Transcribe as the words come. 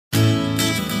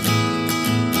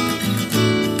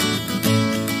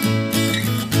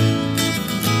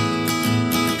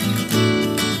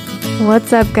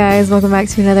What's up, guys? Welcome back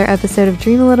to another episode of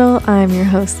Dream a Little. I'm your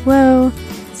host, Lo.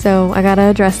 So I gotta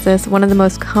address this. One of the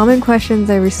most common questions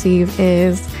I receive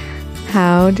is,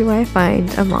 how do I find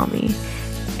a mommy?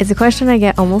 It's a question I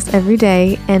get almost every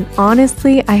day, and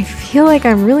honestly, I feel like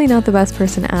I'm really not the best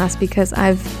person to ask because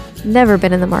I've never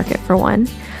been in the market for one.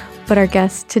 But our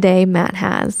guest today, Matt,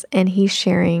 has, and he's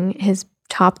sharing his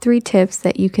top 3 tips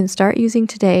that you can start using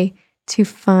today to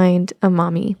find a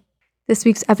mommy. This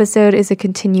week's episode is a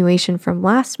continuation from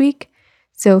last week,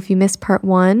 so if you missed part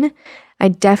 1, I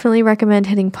definitely recommend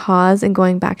hitting pause and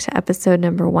going back to episode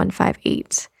number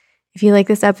 158. If you like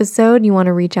this episode and you want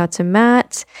to reach out to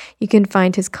Matt, you can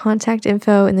find his contact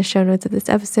info in the show notes of this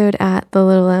episode at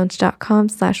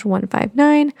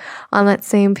thelittlelounge.com/159. On that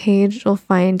same page, you'll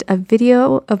find a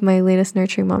video of my latest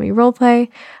Nurturing Mommy roleplay.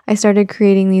 I started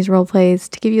creating these roleplays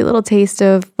to give you a little taste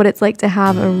of what it's like to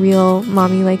have a real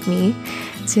mommy like me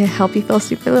to help you feel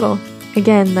super little.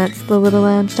 Again, that's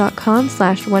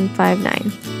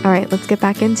thelittlelounge.com/159. All right, let's get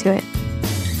back into it.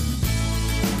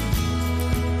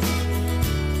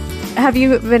 Have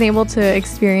you been able to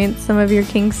experience some of your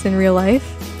kinks in real life?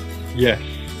 Yes.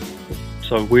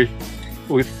 So with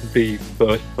the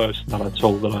first person that I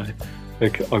told that I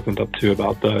opened up to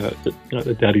about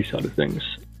the daddy side of things,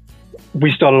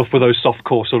 we started off with those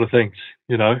softcore sort of things,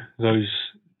 those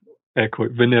air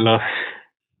quote vanilla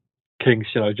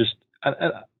kinks, just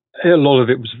a lot of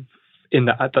it was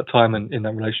at that time and in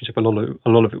that relationship. A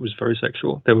lot of it was very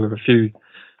sexual. There were a few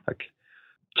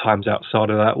times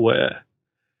outside of that where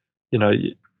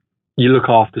you look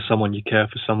after someone, you care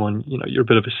for someone, you're a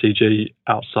bit of a CG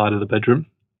outside of the bedroom.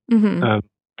 Mm-hmm.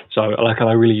 So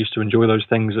I really used to enjoy those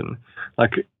things, and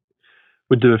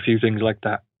would do a few things like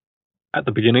that at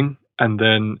the beginning, and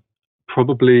then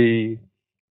probably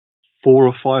 4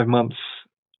 or 5 months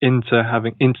from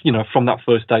that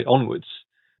first date onwards,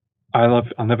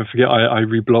 I'll never forget, I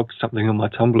reblogged something on my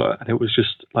Tumblr, and it was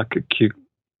just like a cute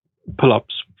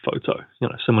pull-ups photo,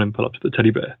 someone in pull-ups with a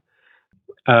teddy bear.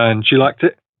 And she liked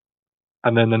it.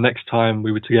 And then the next time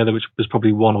we were together, which was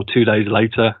probably 1 or 2 days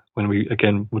later, when we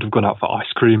again would have gone out for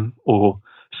ice cream or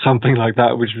something like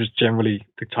that, which was generally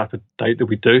the type of date that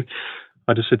we do,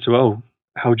 I just said to her, "Oh,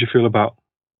 how would you feel about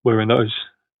wearing those?"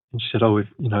 And she said, "Oh, if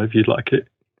you'd like it,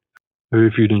 or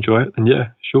if you'd enjoy it, then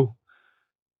yeah, sure."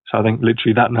 So I think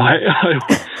literally that night I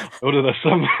ordered her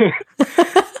some.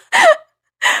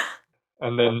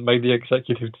 And then made the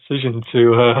executive decision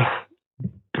to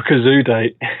book a zoo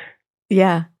date.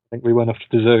 Yeah. I think we went off to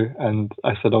the zoo, and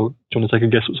I said, "Oh, do you want to take a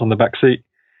guess what's on the back seat?"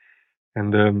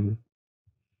 And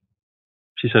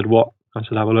she said, "What?" I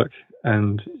said, "Have a look."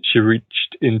 And she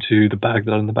reached into the bag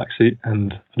that was in the back seat,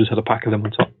 and I just had a pack of them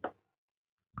on top.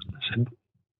 I said,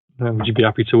 "Would you be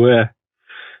happy to wear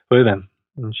them?"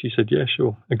 And she said, "Yeah,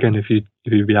 sure. Again, if you'd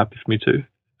be happy for me to."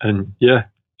 And yeah,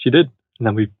 she did. And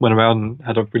then we went around and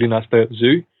had a really nice day at the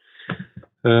zoo.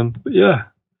 But yeah.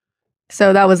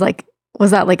 So that was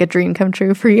that like a dream come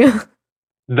true for you?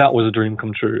 That was a dream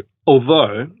come true.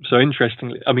 Although, so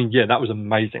interestingly, that was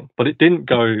amazing, but it didn't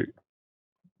go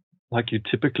like you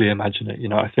typically imagine it.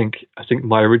 I think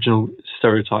my original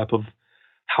stereotype of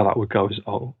how that would go is,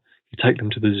 you take them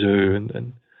to the zoo, and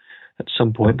then at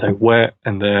some point they're wet,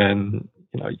 and then,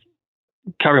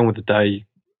 carry on with the day,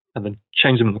 and then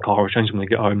change them in the car or change them when they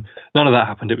get home. None of that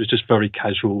happened. It was just very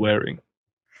casual wearing.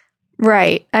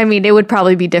 Right. It would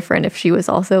probably be different if she was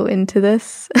also into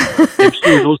this. If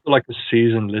she was also like a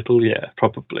seasoned little, yeah,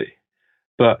 probably.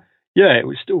 But yeah, it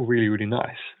was still really, really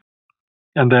nice.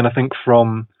 And then I think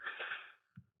from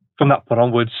that point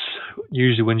onwards,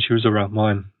 usually when she was around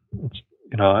mine,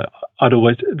 I'd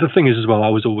always, the thing is as well, I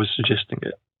was always suggesting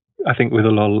it. I think with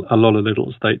a lot of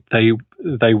littles, they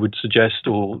would suggest,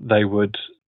 or they would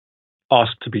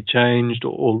ask to be changed,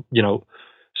 or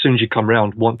as soon as you come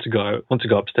round, want to go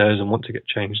upstairs and want to get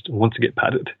changed and want to get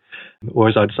padded.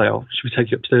 Whereas I'd say, "Oh, should we take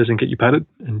you upstairs and get you padded?"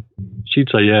 And she'd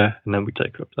say, "Yeah." And then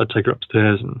I'd take her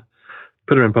upstairs and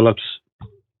put her in pull-ups,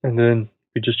 and then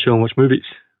we'd just chill and watch movies.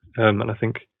 And I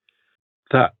think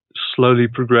that slowly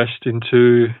progressed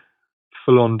into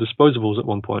full-on disposables at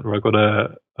one point, where I got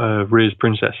a Rears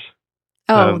Princess.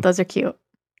 Oh, those are cute.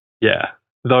 Yeah,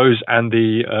 those, and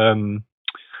the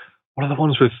what are the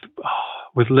ones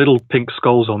with little pink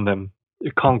skulls on them?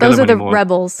 You can't get those them are the anymore.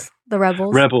 Rebels. The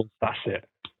Rebels. Rebels, that's it.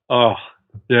 Oh,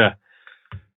 yeah.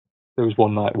 There was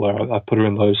one night where I put her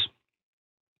in those.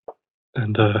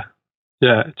 And,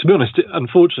 yeah, to be honest,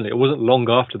 unfortunately, it wasn't long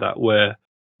after that where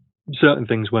certain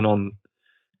things went on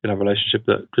in our relationship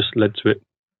that just led to it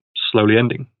slowly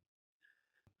ending,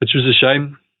 which was a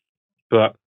shame.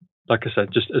 But like I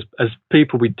said, just as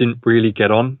people, we didn't really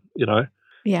get on,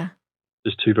 Yeah.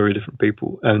 Just 2 very different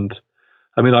people. And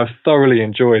I mean, I've thoroughly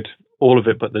enjoyed all of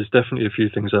it, but there's definitely a few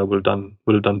things I would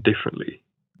have done differently.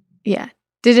 Yeah.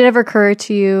 Did it ever occur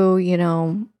to you, you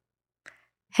know,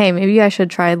 hey, maybe I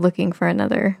should try looking for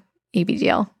another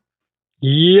ABDL?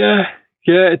 Yeah,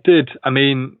 it did. I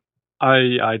mean,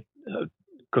 I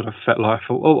got a FetLife.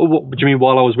 What do you mean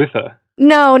while I was with her?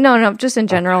 No. Just in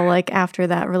general, like after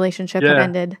that relationship had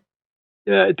ended.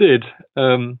 Yeah, it did.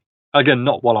 Again,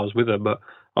 not while I was with her, but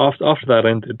after that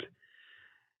ended.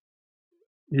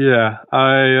 Yeah,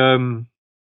 I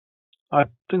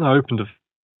think I opened a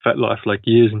FetLife like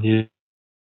years and years,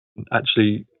 and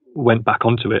actually went back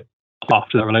onto it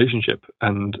after that relationship,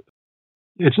 and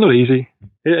it's not easy.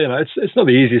 You know, it's not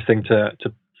the easiest thing to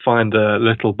find a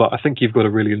little, but I think you've got to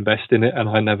really invest in it, and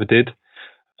I never did.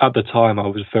 At the time, I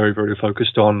was very, very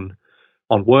focused on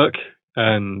work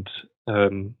and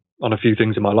on a few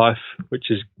things in my life,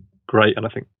 which is great, and I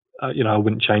think you know, I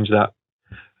wouldn't change that.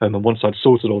 And once I'd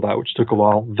sorted all that, which took a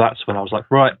while, that's when I was like,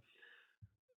 right,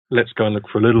 let's go and look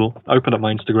for a little. Opened up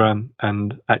my Instagram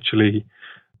and actually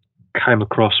came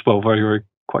across, well, very, very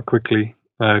quite quickly,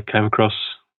 came across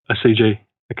a CG,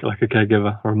 like a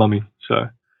caregiver or a mummy. So,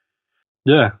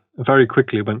 yeah, very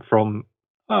quickly went from,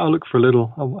 I'll look for a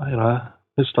little, you know,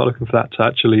 let's start looking for that, to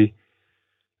actually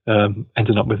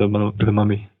ended up with a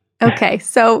mummy. Okay,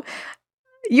 so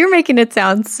you're making it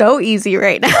sound so easy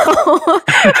right now.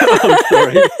 Oh,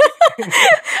 sorry.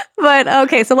 But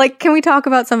okay, so like, can we talk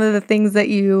about some of the things that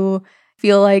you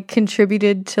feel like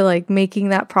contributed to like making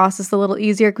that process a little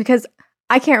easier? Because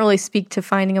I can't really speak to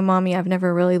finding a mommy. I've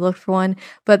never really looked for one.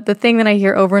 But the thing that I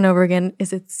hear over and over again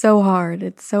is it's so hard.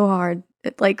 It's so hard.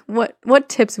 Like, what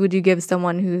tips would you give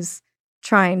someone who's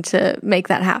trying to make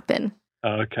that happen?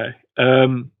 Okay.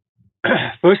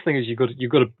 First thing is you've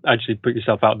got to actually put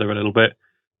yourself out there a little bit.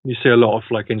 You see a lot of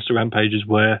like Instagram pages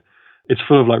where it's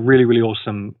full of like really, really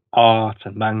awesome art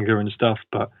and manga and stuff,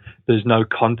 but there's no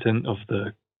content of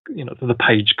the, you know, the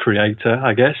page creator,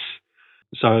 I guess.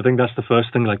 So I think that's the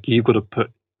first thing. Like, you've got to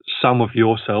put some of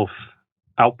yourself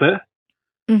out there.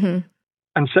 Mm-hmm.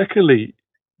 And secondly,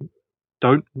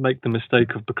 don't make the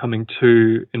mistake of becoming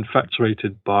too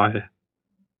infatuated by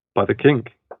the kink,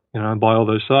 you know, and by all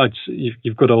those sides.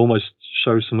 You've got to almost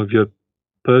show some of your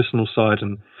personal side,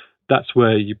 and that's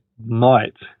where you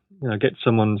might, you know, get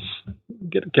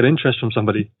interest from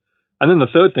somebody. And then the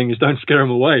third thing is don't scare them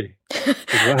away as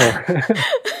well.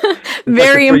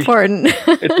 Very important.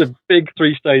 It's a big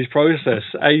 3-stage process.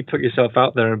 A, put yourself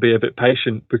out there and be a bit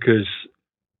patient, because,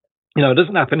 you know, it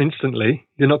doesn't happen instantly.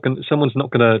 Someone's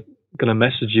not gonna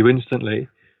message you instantly.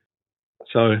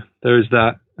 So there is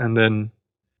that. And then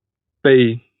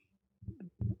B,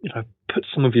 you know, put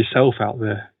some of yourself out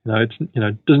there. You know,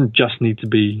 it doesn't just need to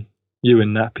be you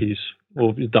in nappies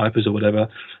or diapers or whatever.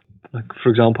 Like, for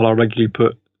example, I regularly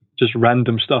put just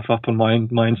random stuff up on my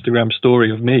Instagram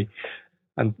story of me.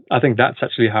 And I think that's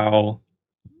actually how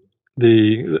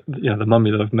the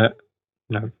mummy that I've met,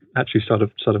 you know, actually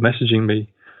started messaging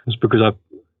me. It's because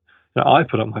I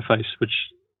put up my face,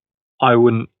 which I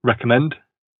wouldn't recommend.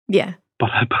 Yeah. But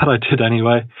I did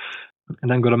anyway, and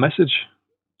then got a message.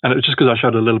 And it was just because I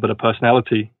showed a little bit of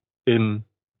personality in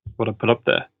what I put up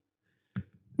there.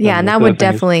 Yeah, and that would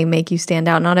definitely make you stand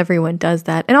out. Not everyone does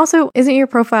that. And also, isn't your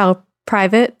profile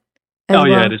private as well?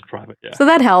 Yeah, it is private, yeah. So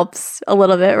that helps a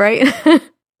little bit, right?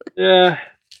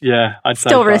 Yeah, I'd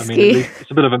still say risky. I mean, it's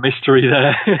a bit of a mystery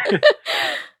there.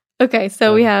 Okay,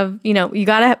 so we have, you know, you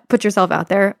got to put yourself out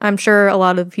there. I'm sure a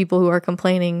lot of people who are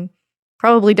complaining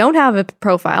probably don't have a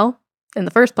profile in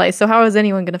the first place. So how is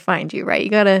anyone going to find you, right? You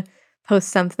got to post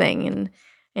something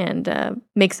and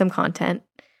make some content.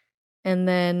 And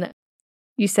then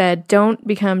you said don't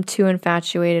become too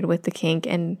infatuated with the kink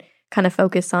and kind of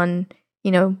focus on, you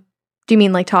know, do you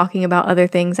mean like talking about other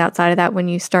things outside of that when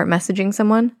you start messaging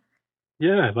someone?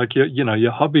 Yeah, like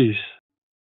your hobbies.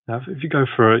 Now, if you go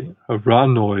for a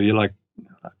run, or you're like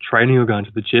training or going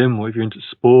to the gym, or if you're into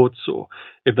sports, or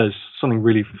if there's something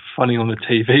really funny on the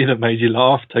TV that made you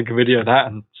laugh, take a video of that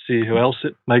and see who else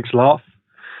it makes laugh.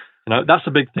 You know, that's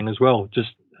a big thing as well. Just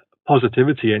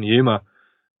positivity and humor.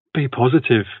 Be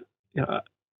positive.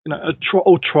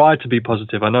 Try to be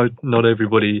positive. I know not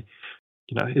everybody,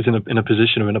 you know, is in a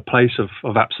position or in a place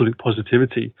of absolute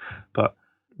positivity, but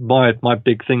my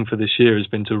big thing for this year has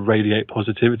been to radiate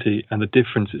positivity, and the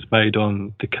difference it's made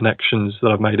on the connections that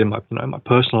I've made in my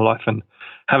personal life, and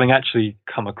having actually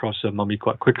come across a mummy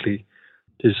quite quickly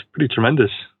is pretty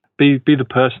tremendous. Be the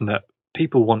person that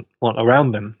people want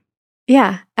around them.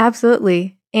 Yeah,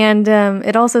 absolutely. And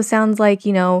it also sounds like,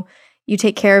 you know, you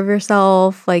take care of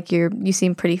yourself, like you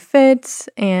seem pretty fit,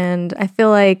 and I feel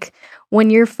like when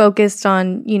you're focused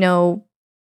on, you know,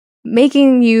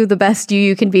 making you the best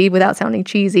you can be without sounding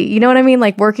cheesy. You know what I mean?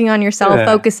 Like working on yourself,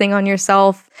 focusing on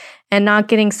yourself, and not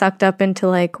getting sucked up into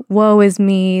like, woe is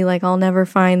me, like I'll never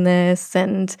find this.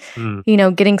 And,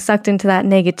 getting sucked into that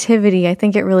negativity. I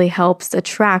think it really helps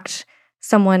attract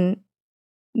someone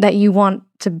that you want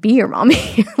to be your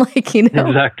mommy.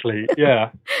 Exactly.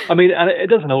 Yeah. I mean, and it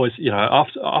doesn't always,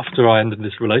 after I ended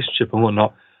this relationship and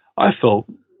whatnot, I felt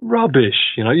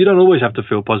rubbish. You don't always have to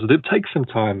feel positive. Take some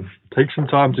time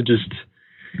to just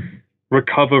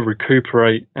recover,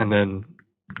 recuperate, and then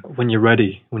when you're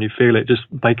ready, when you feel it, just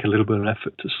make a little bit of an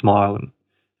effort to smile. And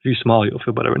if you smile, you'll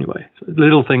feel better anyway. So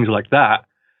little things like that.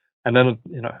 And then,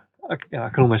 I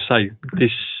can almost say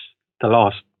the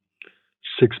last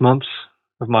 6 months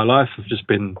of my life have just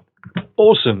been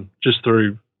awesome, just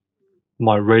through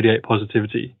my radiate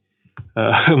positivity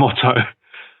motto.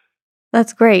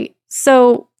 That's great.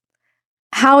 So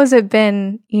how has it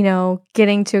been,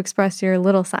 getting to express your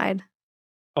little side?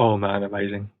 Oh man,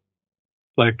 amazing.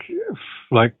 Like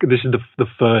this is the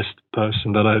first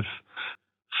person that I've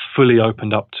fully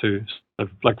opened up to.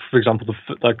 Like, for example,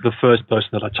 the first person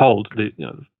that I told, it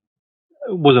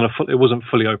wasn't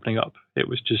fully opening up. It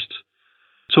was just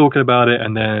talking about it,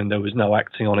 and then there was no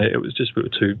acting on it. It was just we were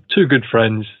two good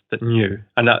friends that knew,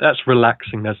 and that's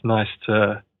relaxing. That's nice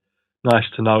to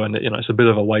know, and it's a bit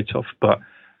of a weight off. But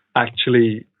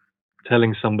actually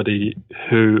telling somebody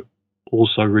who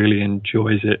also really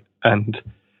enjoys it and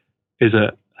is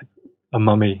a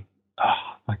mummy,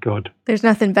 oh my God, there's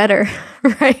nothing better,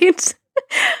 right?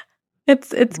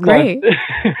 It's great.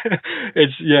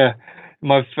 It's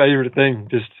my favorite thing.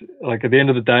 Just like at the end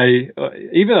of the day,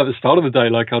 even at the start of the day,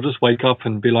 like I'll just wake up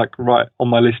and be like, right, on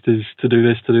my list is to do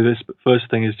this. But first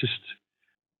thing is just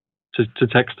to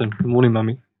text them, "Good morning,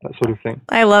 mummy," that sort of thing.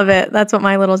 I love it. That's what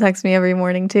my little texts me every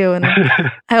morning too. And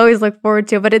I always look forward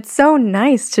to it. But it's so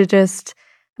nice to just,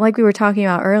 like we were talking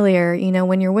about earlier,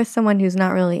 when you're with someone who's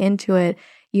not really into it,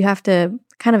 you have to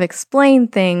kind of explain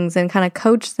things and kind of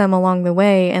coach them along the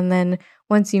way. And then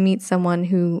once you meet someone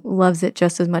who loves it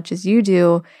just as much as you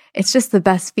do, it's just the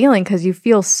best feeling because you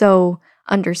feel so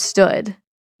understood,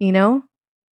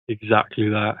 Exactly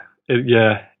that.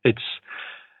 It's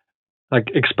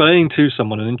like explaining to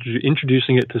someone and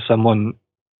introducing it to someone.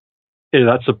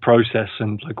 That's a process,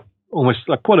 and like almost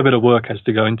like quite a bit of work has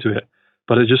to go into it.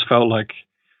 But it just felt like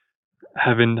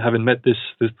having met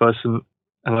this person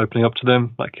and opening up to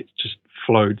them, like it just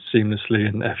flowed seamlessly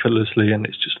and effortlessly, and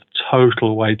it's just a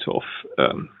total weight off.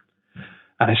 And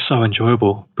it's so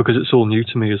enjoyable because it's all new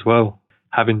to me as well,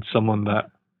 having someone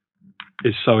that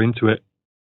is so into it.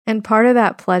 And part of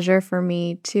that pleasure for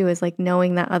me too is like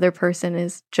knowing that other person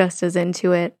is just as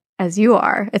into it as you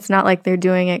are. It's not like they're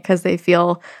doing it because they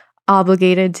feel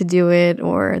obligated to do it,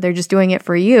 or they're just doing it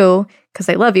for you because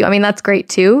they love you. I mean, that's great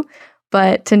too,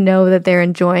 but to know that they're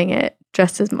enjoying it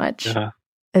just as much, I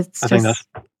think that's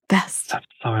best. That's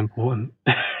so important,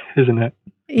 isn't it?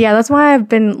 Yeah, that's why I've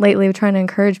been lately trying to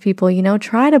encourage people,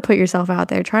 try to put yourself out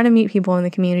there, try to meet people in the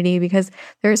community, because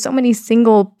there are so many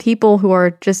single people who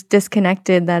are just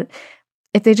disconnected that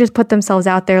if they just put themselves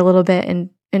out there a little bit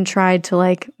and tried to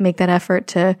like make that effort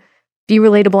to be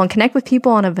relatable and connect with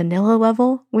people on a vanilla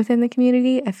level within the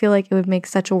community, I feel like it would make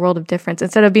such a world of difference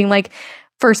instead of being like,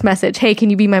 first message, hey, can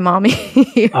you be my mommy?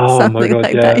 Oh my God,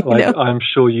 like that, I'm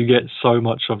sure you get so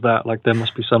much of that. Like there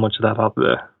must be so much of that out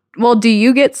there. Well, do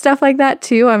you get stuff like that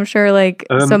too? I'm sure like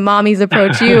some mommies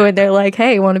approach you and they're like,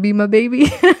 hey, want to be my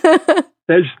baby?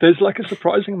 There's like a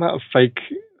surprising amount of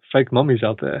fake mommies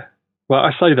out there. Well,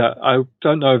 I say that. I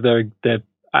don't know if they're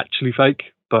actually fake,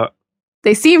 but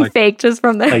they seem fake just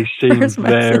from their They seem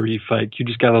very fake. You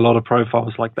just get a lot of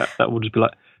profiles like that will just be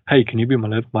like, hey, can you be my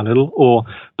little? Or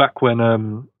back when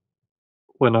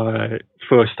I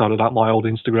first started out my old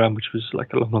Instagram, which was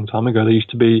like a long time ago, there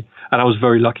used to be, and I was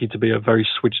very lucky to be a very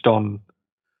switched on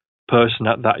person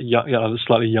at that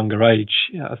slightly younger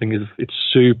age. I think it's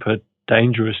super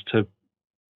dangerous to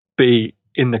be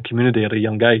in the community at a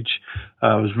young age.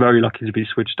 I was very lucky to be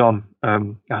switched on.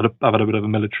 I've had a bit of a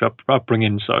military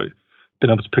upbringing, so been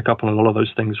able to pick up on a lot of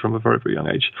those things from a very, very young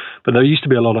age. But there used to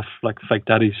be a lot of like fake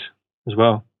daddies as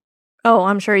well. Oh,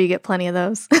 I'm sure you get plenty of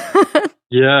those.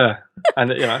 Yeah, and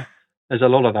there's a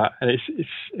lot of that, and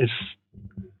it's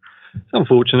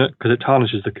unfortunate because it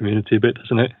tarnishes the community a bit,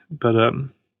 doesn't it? But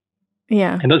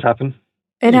yeah, it does happen.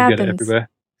 It happens get it everywhere.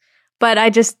 But I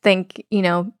just think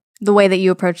the way that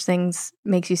you approach things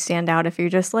makes you stand out. If you're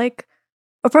just like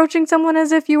approaching someone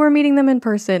as if you were meeting them in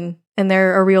person and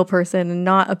they're a real person and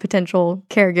not a potential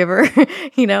caregiver,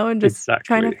 and just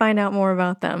trying to find out more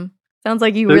about them. Sounds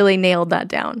like you really nailed that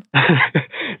down.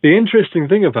 The interesting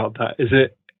thing about that is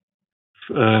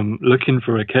looking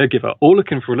for a caregiver or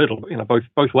looking for a little,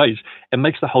 both ways, it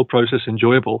makes the whole process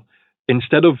enjoyable.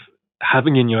 Instead of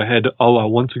having in your head, oh, I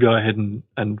want to go ahead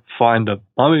and find a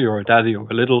mummy or a daddy or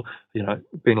a little,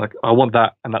 being like, I want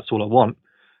that and that's all I want.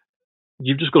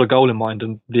 You've just got a goal in mind,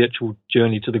 and the actual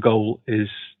journey to the goal is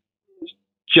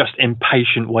just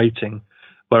impatient waiting.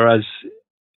 Whereas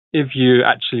if you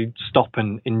actually stop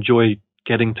and enjoy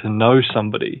getting to know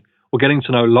somebody or getting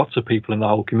to know lots of people in the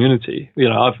whole community,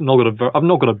 I've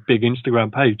not got a big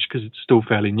Instagram page because it's still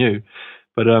fairly new,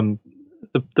 but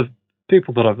the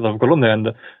people that I've got on there and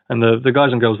the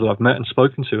guys and girls that I've met and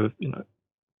spoken to have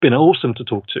been awesome to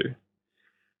talk to.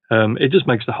 It just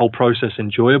makes the whole process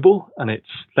enjoyable, and it's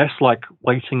less like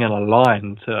waiting in a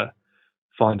line to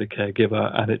find a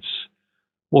caregiver, and it's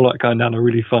more like going down a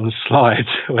really fun slide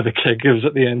where the caregiver's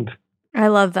at the end. I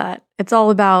love that. It's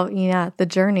all about, the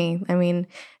journey. I mean,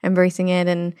 embracing it,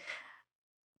 and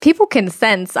people can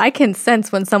sense, I can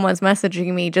sense when someone's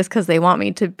messaging me just because they want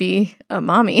me to be a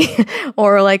mommy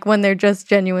or like when they're just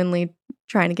genuinely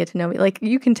trying to get to know me. Like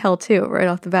you can tell too, right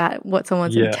off the bat, what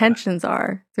someone's intentions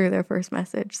are through their first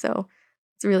message. So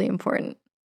it's really important.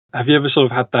 Have you ever sort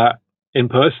of had that in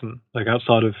person, like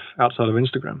outside of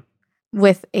Instagram?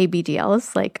 With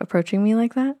ABDLs like approaching me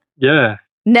like that? Yeah.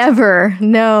 Never.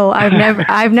 No,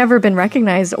 I've never been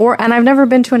recognized and I've never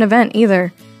been to an event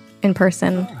either in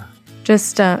person.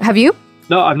 Just, have you?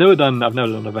 No, I've never done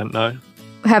an event, no.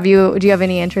 Do you have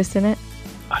any interest in it?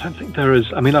 I don't think there is.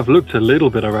 I mean, I've looked a little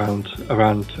bit around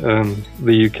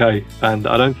the UK, and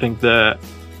I don't think they're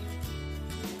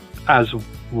as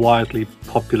widely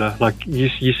popular. Like you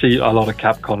see a lot of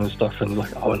Capcom and stuff, and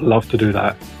like I would love to do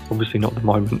that. Obviously not at the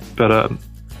moment, but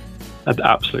I'd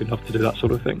absolutely love to do that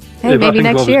sort of thing. Hey, maybe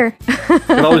next year. If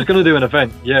I was going to do an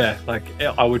event, like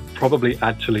I would probably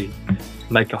actually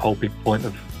make a whole big point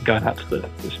of going out to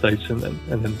the States and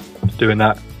then doing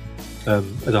that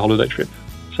as a holiday trip.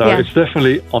 So it's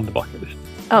definitely on the bucket list.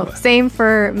 Oh, same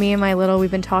for me and my little. We've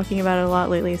been talking about it a lot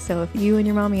lately. So if you and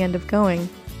your mommy end up going,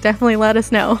 definitely let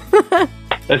us know.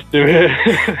 Let's do it.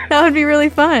 That would be really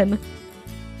fun.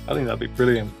 I think that'd be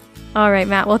brilliant. All right,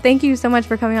 Matt. Well, thank you so much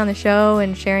for coming on the show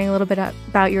and sharing a little bit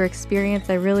about your experience.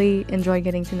 I really enjoyed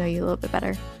getting to know you a little bit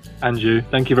better. And you.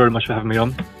 Thank you very much for having me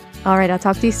on. All right. I'll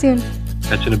talk to you soon.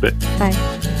 Catch you in a bit.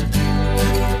 Bye.